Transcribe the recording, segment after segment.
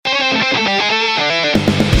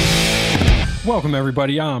Welcome,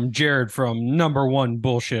 everybody. I'm Jared from Number One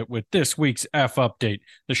Bullshit with this week's F Update,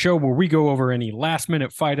 the show where we go over any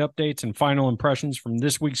last-minute fight updates and final impressions from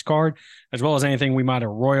this week's card, as well as anything we might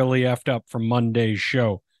have royally effed up from Monday's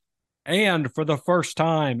show. And for the first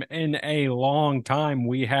time in a long time,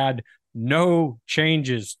 we had no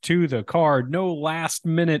changes to the card, no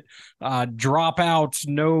last-minute dropouts,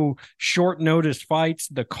 no short-notice fights.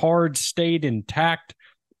 The card stayed intact.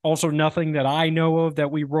 Also, nothing that I know of that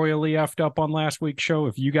we royally effed up on last week's show.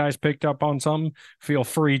 If you guys picked up on something, feel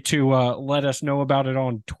free to let us know about it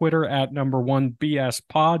on Twitter at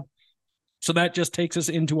 #1BSPod. So that just takes us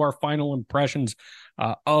into our final impressions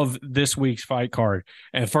of this week's fight card.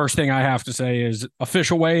 And first thing I have to say is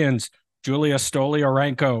official weigh-ins. Julia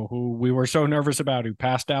Stoliarenko, who we were so nervous about, who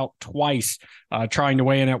passed out twice trying to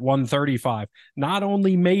weigh in at 135, not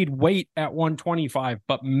only made weight at 125,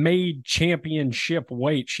 but made championship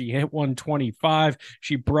weight. She hit 125.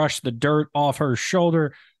 She brushed the dirt off her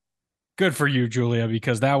shoulder. Good for you, Julia,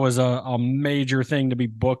 because that was a major thing to be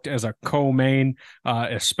booked as a co-main,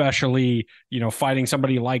 especially, fighting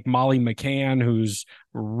somebody like Molly McCann, who's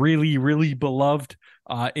really, really beloved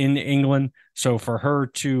in England. So for her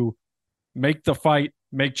to make the fight,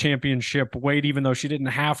 make championship weight, even though she didn't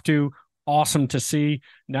have to. Awesome to see.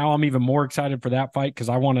 Now I'm even more excited for that fight because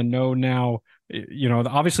I want to know now,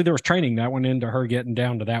 obviously there was training that went into her getting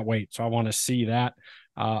down to that weight. So I want to see that.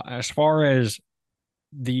 As far as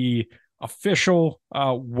the official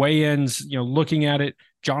weigh-ins, looking at it,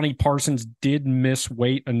 Johnny Parsons did miss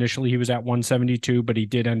weight. Initially, he was at 172, but he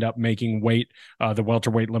did end up making weight, the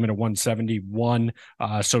welterweight limit of 171.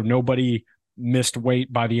 So nobody missed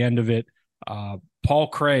weight by the end of it. Paul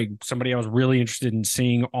Craig, somebody I was really interested in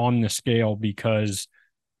seeing on the scale because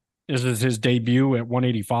this is his debut at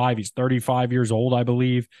 185. He's 35 years old, I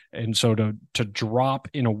believe. And so to drop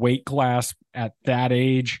in a weight class at that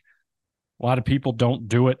age, a lot of people don't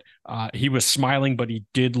do it. He was smiling, but he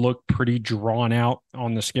did look pretty drawn out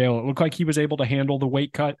on the scale. It looked like he was able to handle the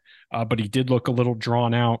weight cut, but he did look a little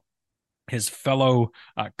drawn out. His fellow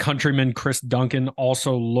countryman, Chris Duncan,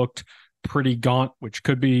 also looked pretty gaunt, which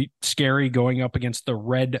could be scary going up against the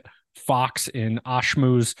Red Fox in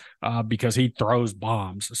Ashmuz because he throws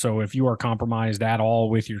bombs. So if you are compromised at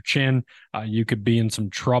all with your chin, you could be in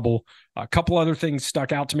some trouble. A couple other things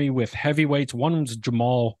stuck out to me with heavyweights. One was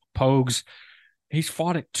Jamal Pogues. He's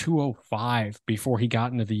fought at 205 before he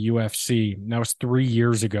got into the UFC. And that was 3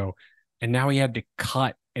 years ago. And now he had to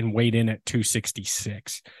cut and weigh in at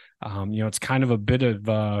 266. It's kind of a bit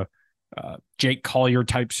of Jake Collier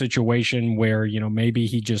type situation where, maybe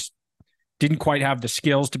he just didn't quite have the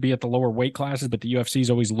skills to be at the lower weight classes, but the UFC is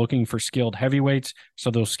always looking for skilled heavyweights.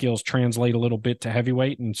 So those skills translate a little bit to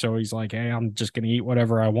heavyweight. And so he's like, hey, I'm just going to eat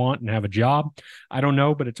whatever I want and have a job. I don't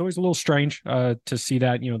know, but it's always a little strange to see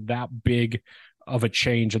that, that big of a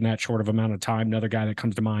change in that short of amount of time. Another guy that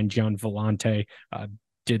comes to mind, Gian Vellante,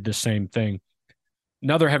 did the same thing.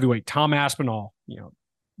 Another heavyweight, Tom Aspinall,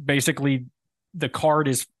 basically the card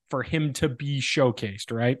is for him to be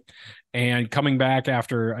showcased, right? And coming back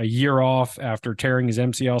after a year off, after tearing his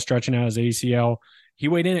MCL, stretching out his ACL, he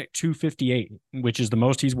weighed in at 258, which is the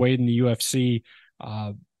most he's weighed in the UFC.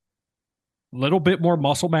 Little bit more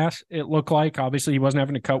muscle mass, it looked like. Obviously, he wasn't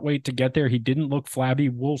having to cut weight to get there. He didn't look flabby.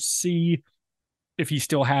 We'll see if he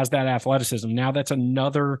still has that athleticism. Now that's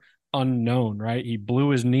another unknown, right? He blew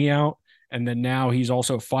his knee out. And then now he's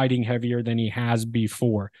also fighting heavier than he has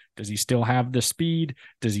before. Does he still have the speed?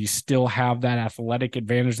 Does he still have that athletic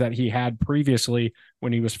advantage that he had previously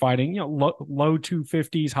when he was fighting, low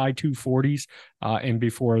 250s, high 240s, and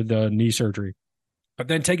before the knee surgery? But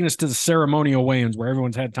then taking us to the ceremonial weigh-ins where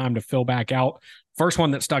everyone's had time to fill back out. First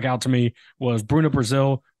one that stuck out to me was Bruna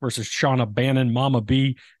Brazil versus Shauna Bannon, Mama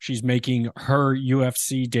B. She's making her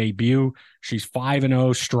UFC debut. She's 5-0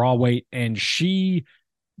 strawweight, and she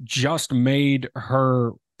just made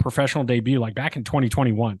her professional debut like back in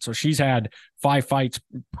 2021. So she's had 5 fights,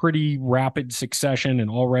 pretty rapid succession, and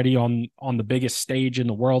already on the biggest stage in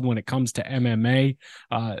the world when it comes to MMA.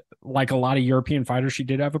 Like a lot of European fighters, she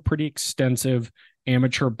did have a pretty extensive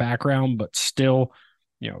amateur background, but still,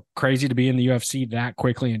 crazy to be in the UFC that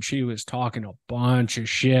quickly. And she was talking a bunch of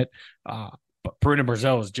shit. But Bruna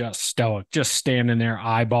Brazil is just stoic, just standing there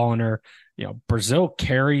eyeballing her. Brazil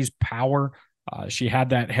carries power. She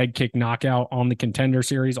had that head kick knockout on the Contender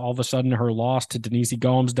Series. All of a sudden, her loss to Denise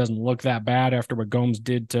Gomes doesn't look that bad after what Gomes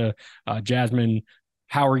did to Jasmine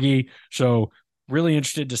Howergy. So really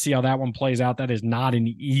interested to see how that one plays out. That is not an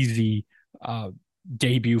easy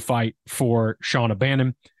debut fight for Shauna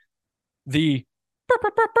Bannon. The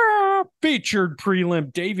featured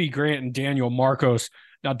prelim, Davey Grant and Daniel Marcos.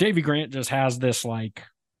 Now, Davy Grant just has this like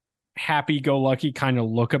happy-go-lucky kind of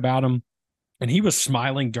look about him, and he was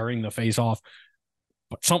smiling during the face-off,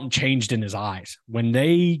 but something changed in his eyes. When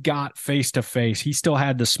they got face-to-face, he still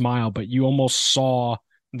had the smile, but you almost saw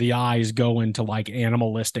the eyes go into like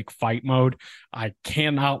animalistic fight mode. I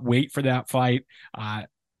cannot wait for that fight.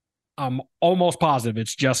 I'm almost positive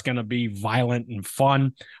it's just going to be violent and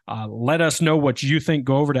fun. Let us know what you think.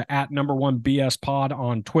 Go over to @1BS Pod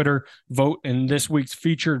on Twitter. Vote in this week's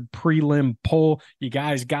featured prelim poll. You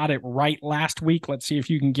guys got it right last week. Let's see if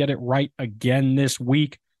you can get it right again this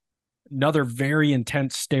week. Another very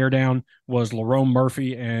intense stare down was Lerone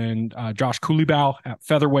Murphy and Josh Culibao at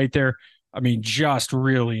featherweight there. I mean, just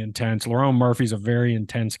really intense. Lerone Murphy's a very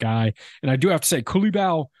intense guy. And I do have to say,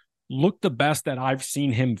 Culibao looked the best that I've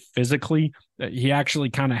seen him physically. He actually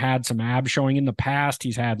kind of had some abs showing in the past.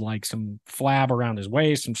 He's had like some flab around his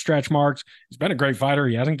waist, some stretch marks. He's been a great fighter.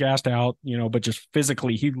 He hasn't gassed out, but just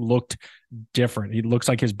physically, he looked different. He looks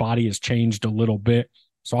like his body has changed a little bit.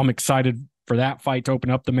 So I'm excited for that fight to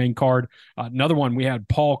open up the main card. Another one, we had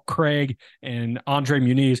Paul Craig and Andre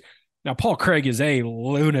Muniz. Now, Paul Craig is a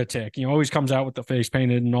lunatic. He always comes out with the face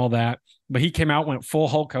painted and all that. But he came out, went full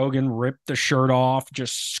Hulk Hogan, ripped the shirt off,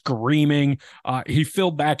 just screaming. He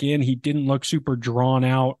filled back in. He didn't look super drawn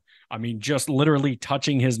out. I mean, just literally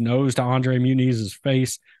touching his nose to Andre Muniz's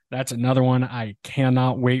face. That's another one I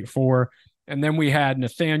cannot wait for. And then we had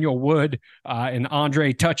Nathaniel Wood and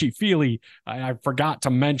Andre Touchy-Feely. I forgot to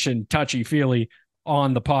mention Touchy-Feely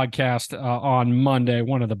on the podcast on Monday,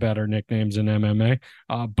 one of the better nicknames in MMA.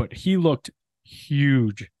 But he looked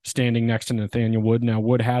huge standing next to Nathaniel Wood. Now,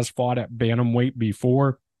 Wood has fought at bantamweight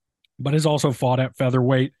before, but has also fought at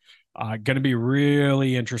featherweight. Going to be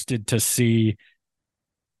really interested to see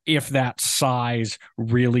if that size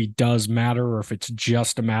really does matter or if it's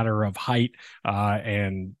just a matter of height.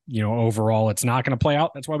 And overall, it's not going to play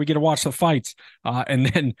out. That's why we get to watch the fights. And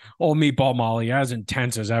then old Meatball Molly, as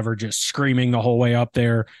intense as ever, just screaming the whole way up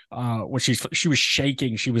there. She was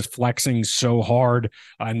shaking. She was flexing so hard.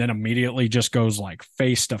 And then immediately just goes like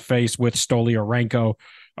face to face with Stoliarenko.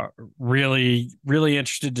 Really, really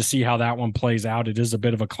interested to see how that one plays out. It is a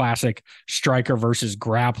bit of a classic striker versus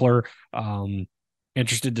grappler.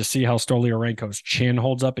 Interested to see how Stoliarenko's chin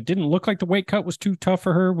holds up. It didn't look like the weight cut was too tough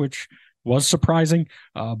for her, which was surprising,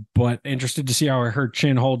 but interested to see how her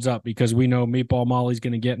chin holds up because we know Meatball Molly's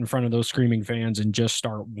going to get in front of those screaming fans and just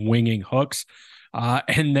start winging hooks.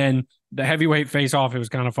 And then the heavyweight face-off, it was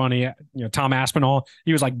kind of funny. Tom Aspinall,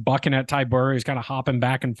 he was like bucking at Tybura. He's kind of hopping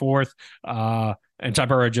back and forth. And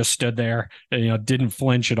Tybura just stood there, and, didn't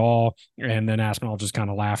flinch at all. And then Aspinall just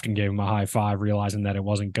kind of laughed and gave him a high five, realizing that it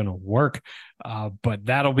wasn't going to work. But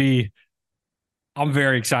I'm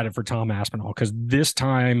very excited for Tom Aspinall because this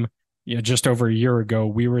time, just over a year ago,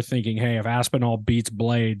 we were thinking, hey, if Aspinall beats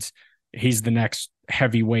Blades, he's the next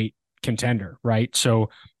heavyweight contender, right?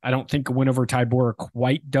 So I don't think a win over Tybura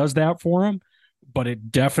quite does that for him, but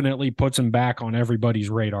it definitely puts him back on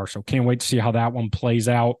everybody's radar. So can't wait to see how that one plays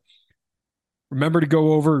out. Remember to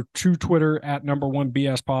go over to Twitter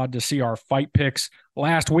 @1BS Pod to see our fight picks.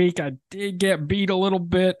 Last week, I did get beat a little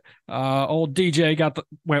bit. Old DJ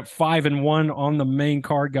went 5-1 on the main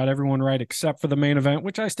card, got everyone right except for the main event,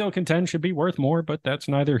 which I still contend should be worth more, but that's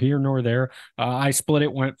neither here nor there. I split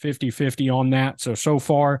it, went 50-50 on that. So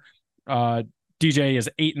far, DJ is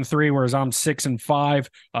 8-3, whereas I'm 6-5.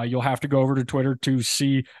 You'll have to go over to Twitter to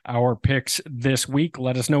see our picks this week.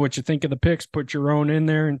 Let us know what you think of the picks. Put your own in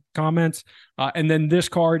there in comments. And then this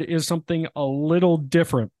card is something a little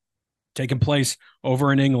different taking place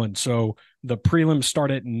over in England. So the prelims start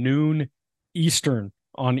at noon Eastern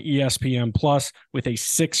on ESPN Plus with a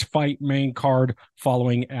 6-fight main card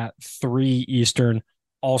following at 3 Eastern,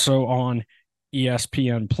 also on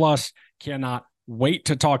ESPN Plus. Cannot wait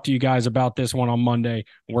to talk to you guys about this one on Monday.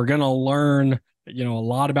 We're going to learn, a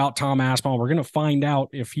lot about Tom Aspinall. We're going to find out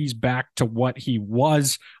if he's back to what he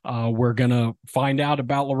was. We're going to find out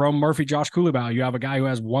about Lerone Murphy, Josh Culibao. You have a guy who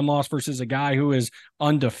has one loss versus a guy who is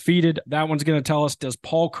undefeated. That one's going to tell us, does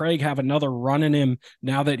Paul Craig have another run in him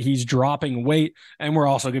now that he's dropping weight? And we're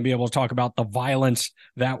also going to be able to talk about the violence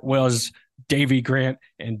that was Davy Grant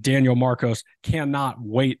and Daniel Marcos. Cannot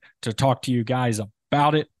wait to talk to you guys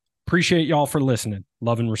about it. Appreciate y'all for listening.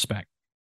 Love and respect.